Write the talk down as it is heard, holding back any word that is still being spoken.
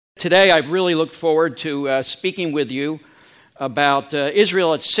Today, I've really looked forward to speaking with you about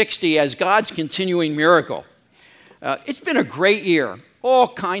Israel at 60 as God's continuing miracle. It's been a great year. All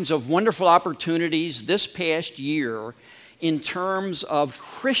kinds of wonderful opportunities this past year in terms of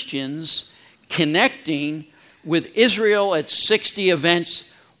Christians connecting with Israel at 60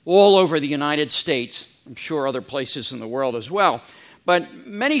 events all over the United States. I'm sure other places in the world as well. But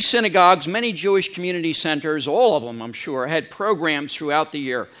many synagogues, many Jewish community centers, all of them, I'm sure, had programs throughout the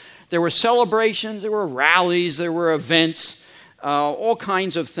year. There were celebrations, there were rallies, there were events, all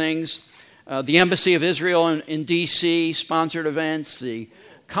kinds of things. The Embassy of Israel in D.C. sponsored events. The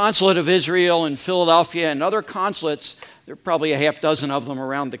Consulate of Israel in Philadelphia and other consulates, there are probably a half dozen of them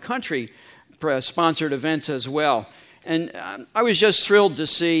around the country, sponsored events as well. And I was just thrilled to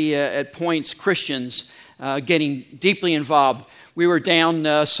see at points Christians getting deeply involved. We were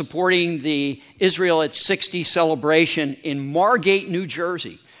down supporting the Israel at 60 celebration in Margate, New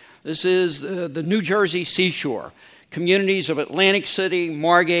Jersey. This is the New Jersey seashore. Communities of Atlantic City,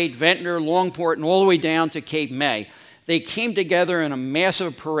 Margate, Ventnor, Longport, and all the way down to Cape May. They came together in a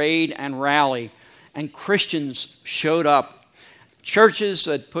massive parade and rally, and Christians showed up. Churches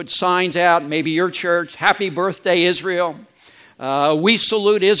that put signs out, maybe your church, Happy Birthday Israel. We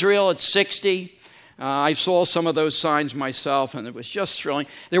salute Israel at 60. I saw some of those signs myself, and it was just thrilling.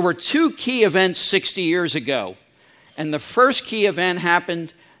 There were two key events 60 years ago, and the first key event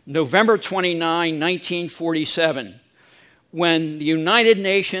happened November 29, 1947, when the United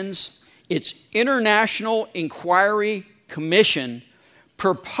Nations, its International Inquiry Commission,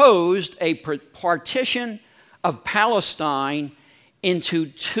 proposed a partition of Palestine into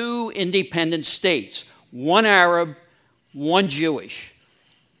two independent states, one Arab, one Jewish.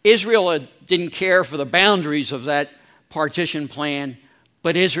 Israel didn't care for the boundaries of that partition plan,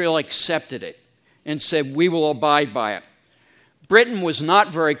 but Israel accepted it and said, we will abide by it. Britain was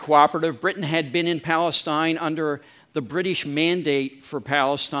not very cooperative. Britain had been in Palestine under the British mandate for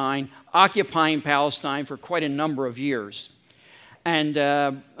Palestine, occupying Palestine for quite a number of years. And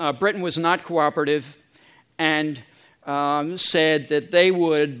Britain was not cooperative and said that they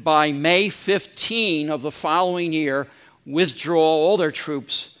would, by May 15 of the following year, withdraw all their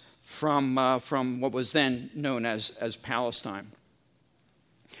troops from what was then known as Palestine.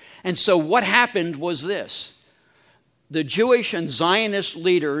 And so what happened was this. The Jewish and Zionist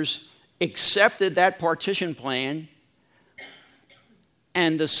leaders accepted that partition plan,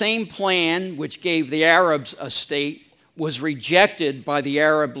 and the same plan which gave the Arabs a state was rejected by the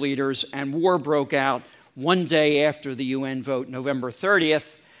Arab leaders, and war broke out one day after the UN vote, November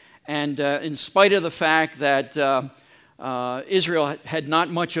 30th. And in spite of the fact that Israel had not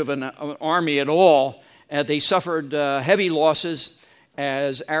much of an army at all, they suffered heavy losses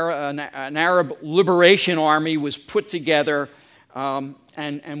as an Arab liberation army was put together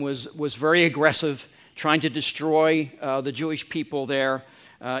and was very aggressive, trying to destroy the Jewish people there.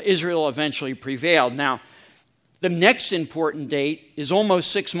 Israel eventually prevailed. Now, the next important date is almost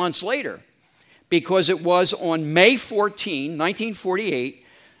 6 months later, because it was on May 14, 1948,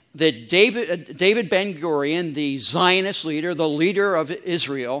 that David Ben-Gurion, the Zionist leader, the leader of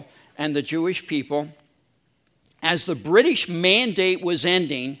Israel and the Jewish people, as the British mandate was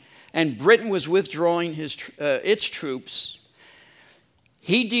ending and Britain was withdrawing its troops,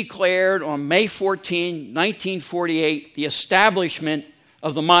 he declared on May 14, 1948, the establishment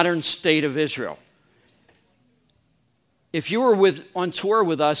of the modern state of Israel. If you were on tour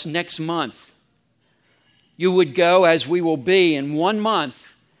with us next month, you would go, as we will be in 1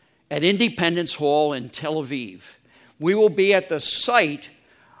 month, at Independence Hall in Tel Aviv. We will be at the site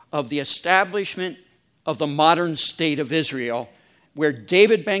of the establishment of the modern state of Israel, where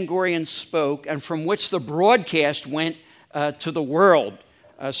David Ben-Gurion spoke and from which the broadcast went to the world,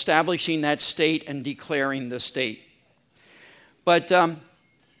 establishing that state and declaring the state. But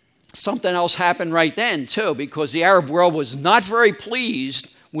something else happened right then, too, because the Arab world was not very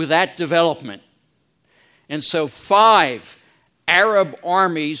pleased with that development. And so 5 Arab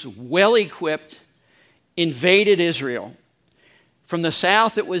armies, well-equipped, invaded Israel. From the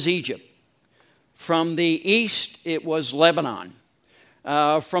south, it was Egypt. From the east, it was Lebanon.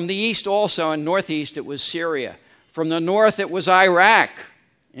 From the east also and northeast, it was Syria. From the north, it was Iraq,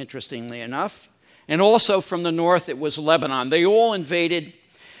 interestingly enough. And also from the north, it was Lebanon. They all invaded.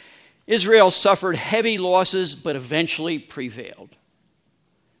 Israel suffered heavy losses, but eventually prevailed.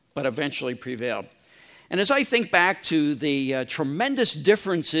 And as I think back to the tremendous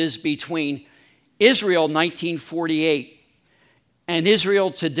differences between Israel 1948 and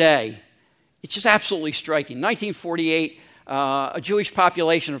Israel today, it's just absolutely striking. 1948, a Jewish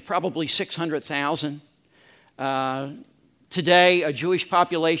population of probably 600,000. Today, a Jewish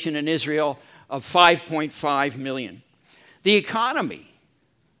population in Israel of 5.5 million. The economy,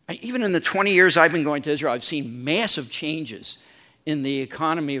 even in the 20 years I've been going to Israel, I've seen massive changes in the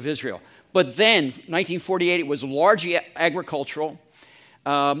economy of Israel. But then, 1948, it was largely agricultural.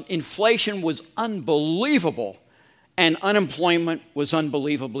 Inflation was unbelievable, and unemployment was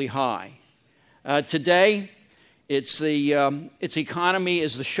unbelievably high. Today, its economy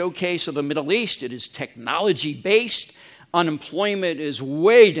is the showcase of the Middle East. It is technology-based. Unemployment is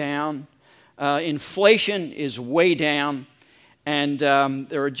way down. Inflation is way down. And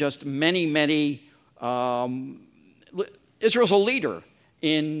there are just many. Israel's a leader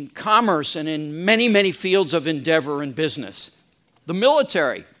in commerce and in many fields of endeavor and business. The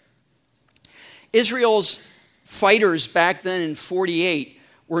military. Israel's fighters back then in 48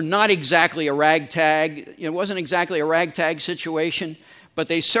 were not exactly a ragtag. It wasn't exactly a ragtag situation, but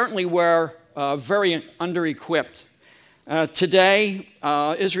they certainly were very under-equipped. Today,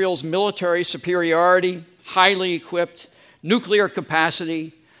 Israel's military superiority, highly equipped, nuclear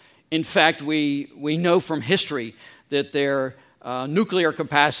capacity. In fact, we know from history that their nuclear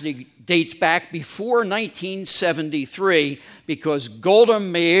capacity dates back before 1973 because Golda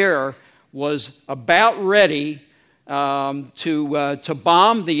Meir was about ready to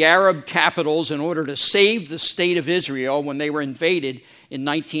bomb the Arab capitals in order to save the state of Israel when they were invaded in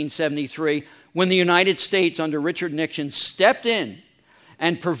 1973, when the United States under Richard Nixon stepped in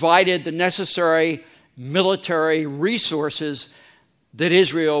and provided the necessary military resources that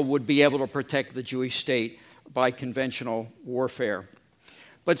Israel would be able to protect the Jewish state by conventional warfare.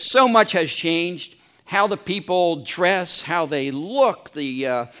 But so much has changed. How the people dress, how they look,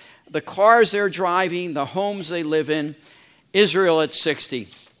 the cars they're driving, the homes they live in. Israel at 60.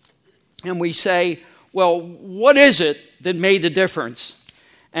 And we say, well, what is it that made the difference?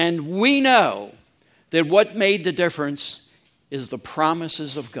 And we know that what made the difference is the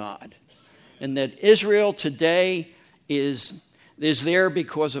promises of God. And that Israel today is there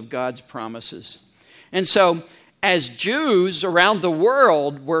because of God's promises. And so, as Jews around the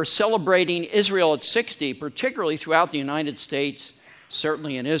world were celebrating Israel at 60, particularly throughout the United States,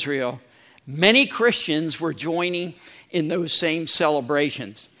 certainly in Israel, many Christians were joining in those same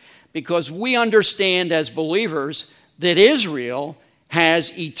celebrations because we understand as believers that Israel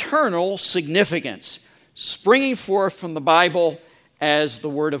has eternal significance, springing forth from the Bible as the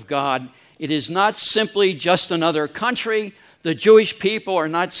Word of God. It is not simply just another country. The Jewish people are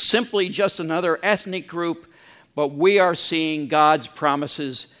not simply just another ethnic group, but we are seeing God's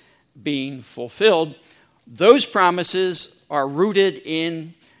promises being fulfilled. Those promises are rooted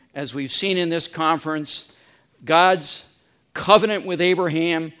in, as we've seen in this conference, God's covenant with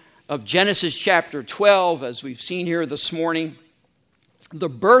Abraham of Genesis chapter 12, as we've seen here this morning. The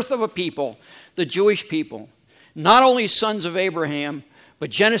birth of a people, the Jewish people, not only sons of Abraham, but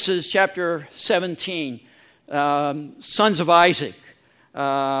Genesis chapter 17, sons of Isaac.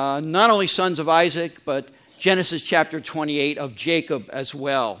 Not only sons of Isaac, but Genesis chapter 28 of Jacob as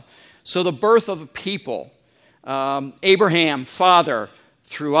well. So the birth of a people, Abraham, father,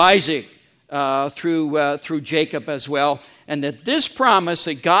 through Isaac, through Jacob as well, and that this promise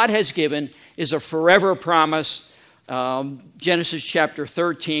that God has given is a forever promise. Genesis chapter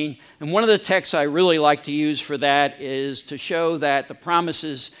 13. And one of the texts I really like to use for that is to show that the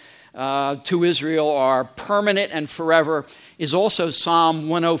promises to Israel are permanent and forever is also Psalm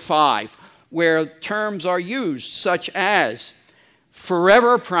 105, where terms are used such as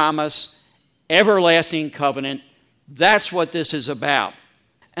forever promise, everlasting covenant. That's what this is about.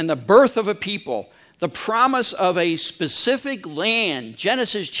 And the birth of a people, the promise of a specific land,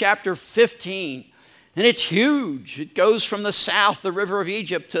 Genesis chapter 15. And it's huge. It goes from the south, the river of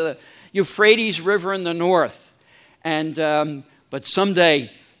Egypt, to the Euphrates River in the north. And but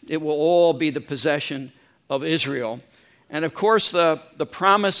someday it will all be the possession of Israel. And of course, the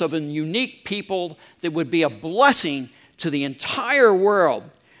promise of a unique people that would be a blessing to the entire world.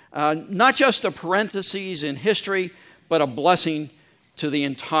 Not just a parenthesis in history, but a blessing to the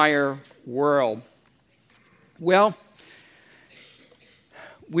entire world. Well,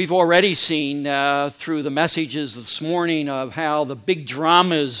 we've already seen through the messages this morning of how the big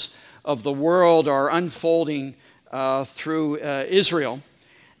dramas of the world are unfolding through Israel.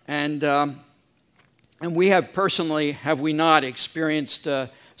 And we have personally, have we not, experienced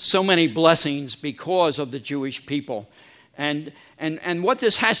so many blessings because of the Jewish people. And what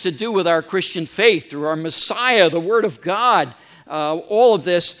this has to do with our Christian faith through our Messiah, the Word of God, all of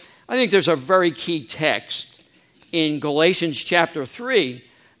this, I think there's a very key text in Galatians chapter 3,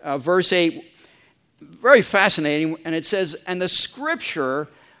 verse 8, very fascinating, and it says, "And the Scripture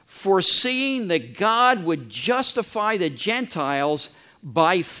foreseeing that God would justify the Gentiles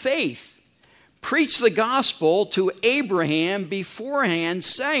by faith, preached the gospel to Abraham beforehand,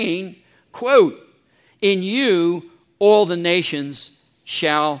 saying, quote, in you all the nations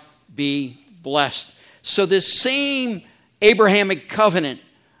shall be blessed. So this same Abrahamic covenant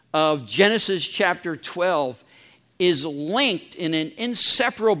of Genesis chapter 12 is linked in an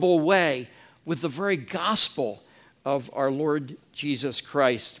inseparable way with the very gospel of our Lord Jesus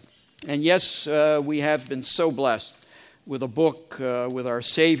Christ. And yes, we have been so blessed with a book with our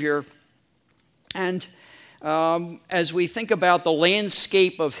Savior. And as we think about the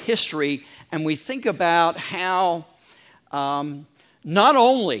landscape of history, and we think about how not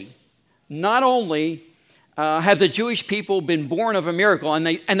only have the Jewish people been born of a miracle, and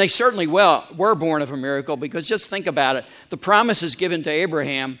they certainly were born of a miracle, because just think about it. The promise is given to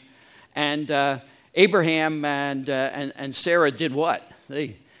Abraham, and Abraham and Sarah did what?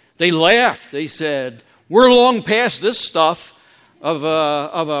 They laughed. They said, we're long past this stuff of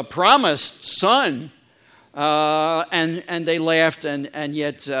a promised son. And they laughed, and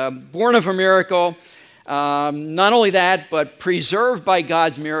yet born of a miracle. Not only that, but preserved by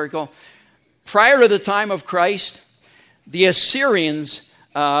God's miracle. Prior to the time of Christ, the Assyrians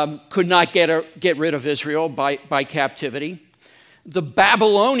could not get rid of Israel by captivity. The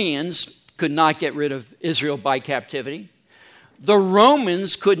Babylonians could not get rid of Israel by captivity. The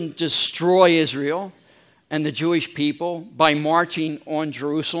Romans couldn't destroy Israel and the Jewish people by marching on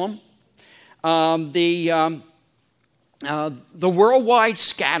Jerusalem. The worldwide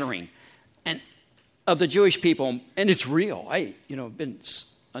scattering of the Jewish people, and it's real. I've been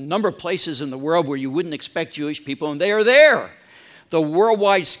a number of places in the world where you wouldn't expect Jewish people, and they are there. The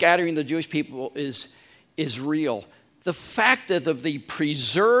worldwide scattering of the Jewish people is real. The fact that of the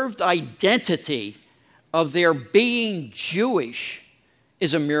preserved identity of their being Jewish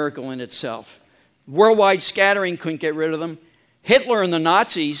is a miracle in itself. Worldwide scattering couldn't get rid of them. Hitler and the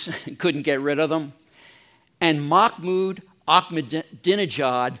Nazis couldn't get rid of them. And Mahmoud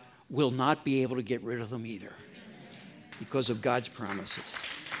Ahmadinejad will not be able to get rid of them either because of God's promises.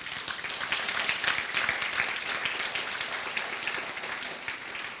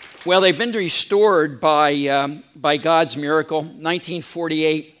 Well, they've been restored by God's miracle,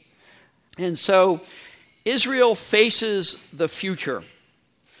 1948. And so Israel faces the future.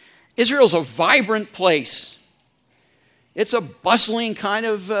 Israel's a vibrant place. It's a bustling kind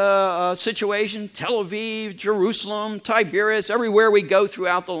of situation. Tel Aviv, Jerusalem, Tiberias, everywhere we go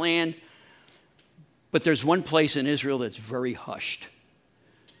throughout the land. But there's one place in Israel that's very hushed.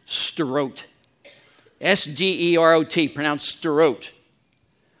 Sderot. S-D-E-R-O-T, pronounced Sderot.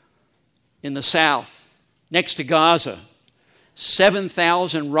 In the south, next to Gaza,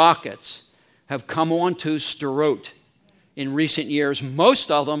 7,000 rockets have come onto Sderot in recent years, most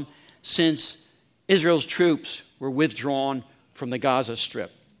of them since Israel's troops were withdrawn from the Gaza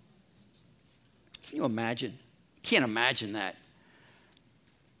Strip. Can you imagine? Can't imagine that.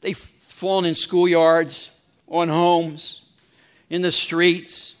 They've fallen in schoolyards, on homes, in the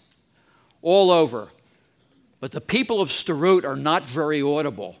streets, all over. But the people of Sderot are not very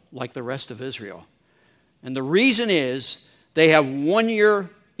audible like the rest of Israel. And the reason is they have one ear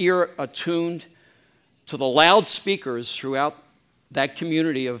attuned to the loudspeakers throughout that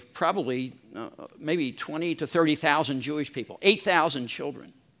community of probably maybe 20 to 30,000 Jewish people, 8,000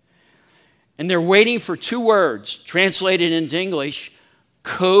 children. And they're waiting for two words, translated into English,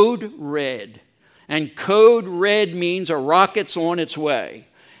 code red. And code red means a rocket's on its way.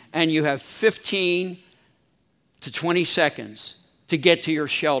 And you have 15 to 20 seconds to get to your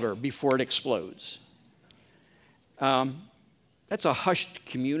shelter before it explodes. That's a hushed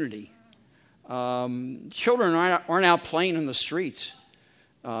community. Children aren't out playing in the streets,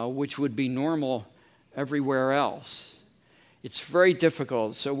 which would be normal everywhere else. It's very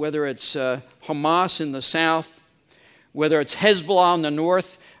difficult. So whether it's Hamas in the south, whether it's Hezbollah in the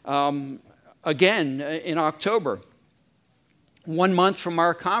north, again, in October, 1 month from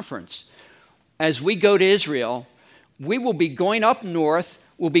our conference, as we go to Israel, we will be going up north.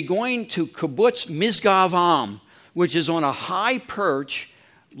 We'll be going to Kibbutz Misgav Am, which is on a high perch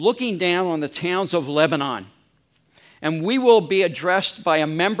looking down on the towns of Lebanon. And we will be addressed by a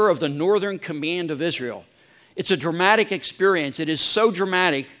member of the Northern Command of Israel. It's a dramatic experience. It is so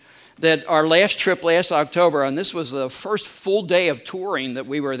dramatic that our last trip last October, and this was the first full day of touring that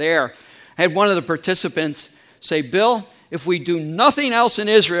we were there, I had one of the participants say, Bill, if we do nothing else in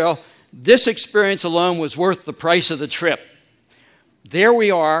Israel, this experience alone was worth the price of the trip. There we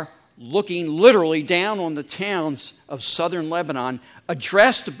are, looking literally down on the towns of southern Lebanon,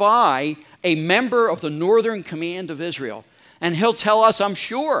 addressed by a member of the Northern Command of Israel. And he'll tell us, I'm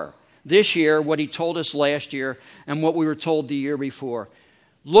sure, this year what he told us last year and what we were told the year before.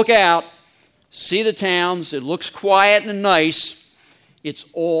 Look out, see the towns, it looks quiet and nice. It's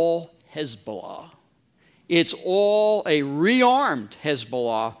all Hezbollah. It's all a rearmed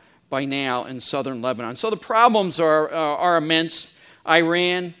Hezbollah by now in southern Lebanon. So the problems are immense.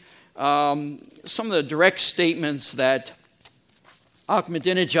 Iran, some of the direct statements that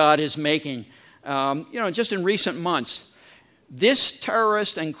Ahmadinejad is making, just in recent months, this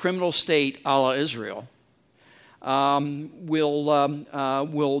terrorist and criminal state, a la Israel,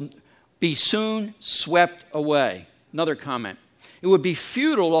 will be soon swept away. Another comment. It would be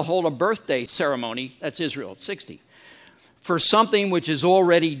futile to hold a birthday ceremony, that's Israel at 60, for something which is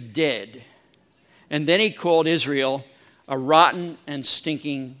already dead. And then he called Israel a rotten and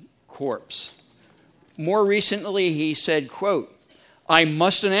stinking corpse. More recently, he said, quote, I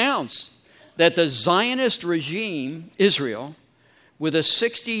must announce that the Zionist regime, Israel, with a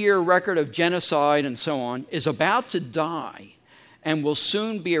 60-year record of genocide and so on, is about to die and will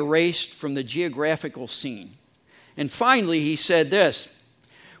soon be erased from the geographical scene. And finally, he said this,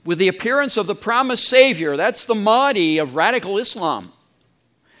 with the appearance of the promised Savior, that's the Mahdi of radical Islam,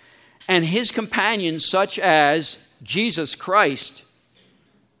 and his companions such as Jesus Christ.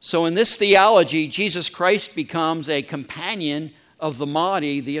 So in this theology, Jesus Christ becomes a companion of the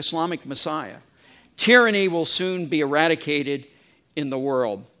Mahdi, the Islamic Messiah. Tyranny will soon be eradicated in the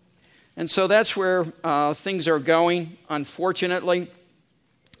world. And so that's where things are going, unfortunately.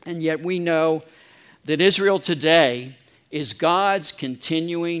 And yet we know that Israel today is God's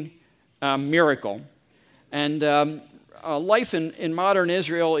continuing miracle. And life in modern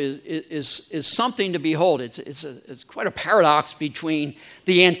Israel is something to behold. It's quite a paradox between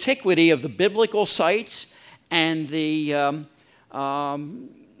the antiquity of the biblical sites and the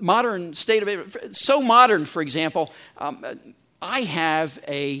modern state of it. It's so modern, for example, I have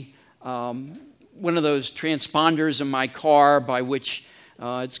one of those transponders in my car by which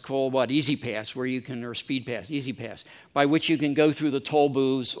it's called Easy Pass, where you can, or Speed Pass, Easy Pass, by which you can go through the toll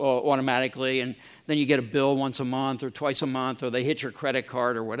booths automatically, and then you get a bill once a month or twice a month, or they hit your credit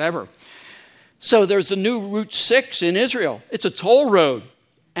card or whatever. So there's the new Route 6 in Israel. It's a toll road.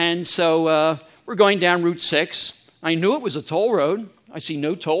 And so we're going down Route 6. I knew it was a toll road. I see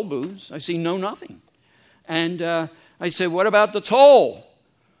no toll booths. I see no nothing. And I said, what about the toll?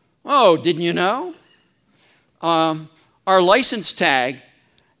 Oh, didn't you know? Our license tag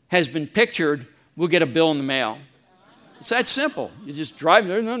has been pictured. We'll get a bill in the mail. It's that simple. You just drive.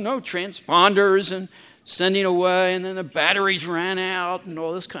 There's no transponders and sending away, and then the batteries ran out and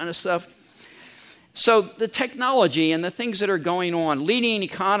all this kind of stuff. So the technology and the things that are going on, leading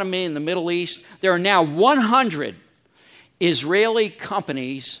economy in the Middle East, there are now 100 Israeli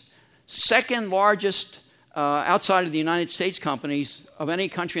companies, second largest outside of the United States companies of any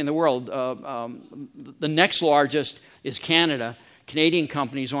country in the world. The next largest is Canada. Canadian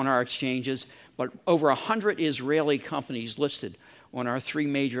companies on our exchanges, but over 100 Israeli companies listed on our three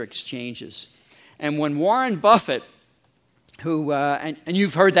major exchanges. And when Warren Buffett, who, and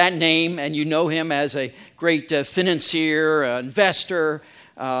you've heard that name, and you know him as a great financier, investor,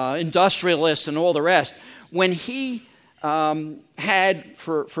 industrialist, and all the rest, when he had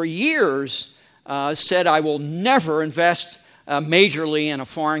for years said, I will never invest majorly in a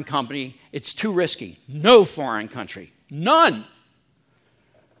foreign company. It's too risky. No foreign country. None.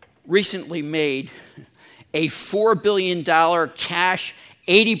 Recently made a $4 billion cash,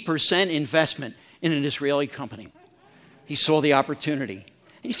 80% investment in an Israeli company. He saw the opportunity.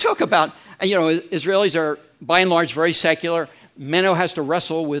 And you talk about, Israelis are by and large very secular. Menno has to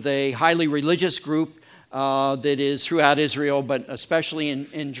wrestle with a highly religious group that is throughout Israel, but especially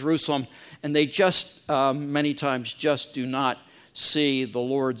in Jerusalem. And they just, many times, just do not see the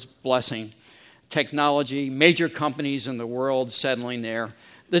Lord's blessing. Technology, major companies in the world settling there.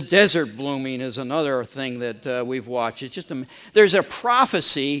 The desert blooming is another thing that we've watched. It's just there's a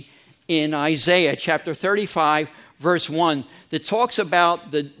prophecy in Isaiah chapter 35, verse 1, that talks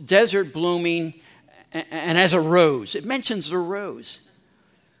about the desert blooming and as a rose. It mentions the rose.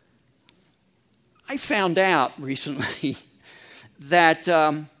 I found out recently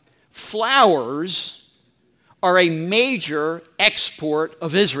that flowers are a major export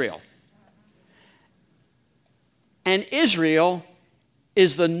of Israel. And Israel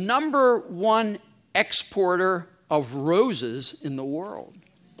is the number one exporter of roses in the world.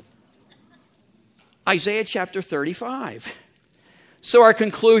 Isaiah chapter 35. So our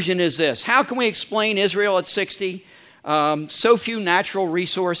conclusion is this. How can we explain Israel at 60? So few natural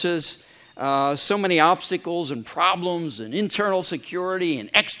resources, so many obstacles and problems and internal security and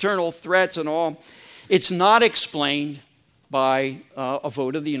external threats and all. It's not explained by a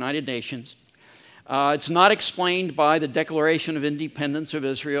vote of the United Nations. It's not explained by the Declaration of Independence of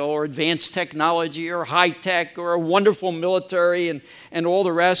Israel or advanced technology or high tech or a wonderful military and all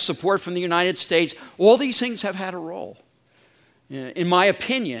the rest, support from the United States. All these things have had a role. In my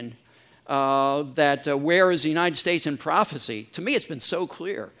opinion, where is the United States in prophecy? To me, it's been so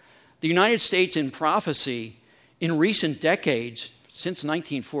clear. The United States in prophecy in recent decades, since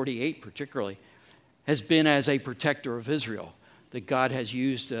 1948 particularly, has been as a protector of Israel, that God has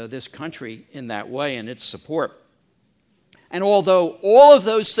used this country in that way and its support. And although all of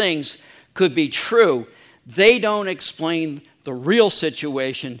those things could be true, they don't explain the real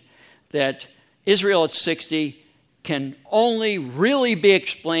situation that Israel at 60 can only really be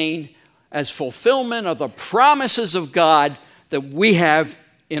explained as fulfillment of the promises of God that we have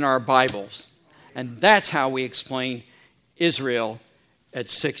in our Bibles. And that's how we explain Israel at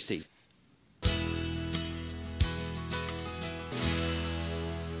 60.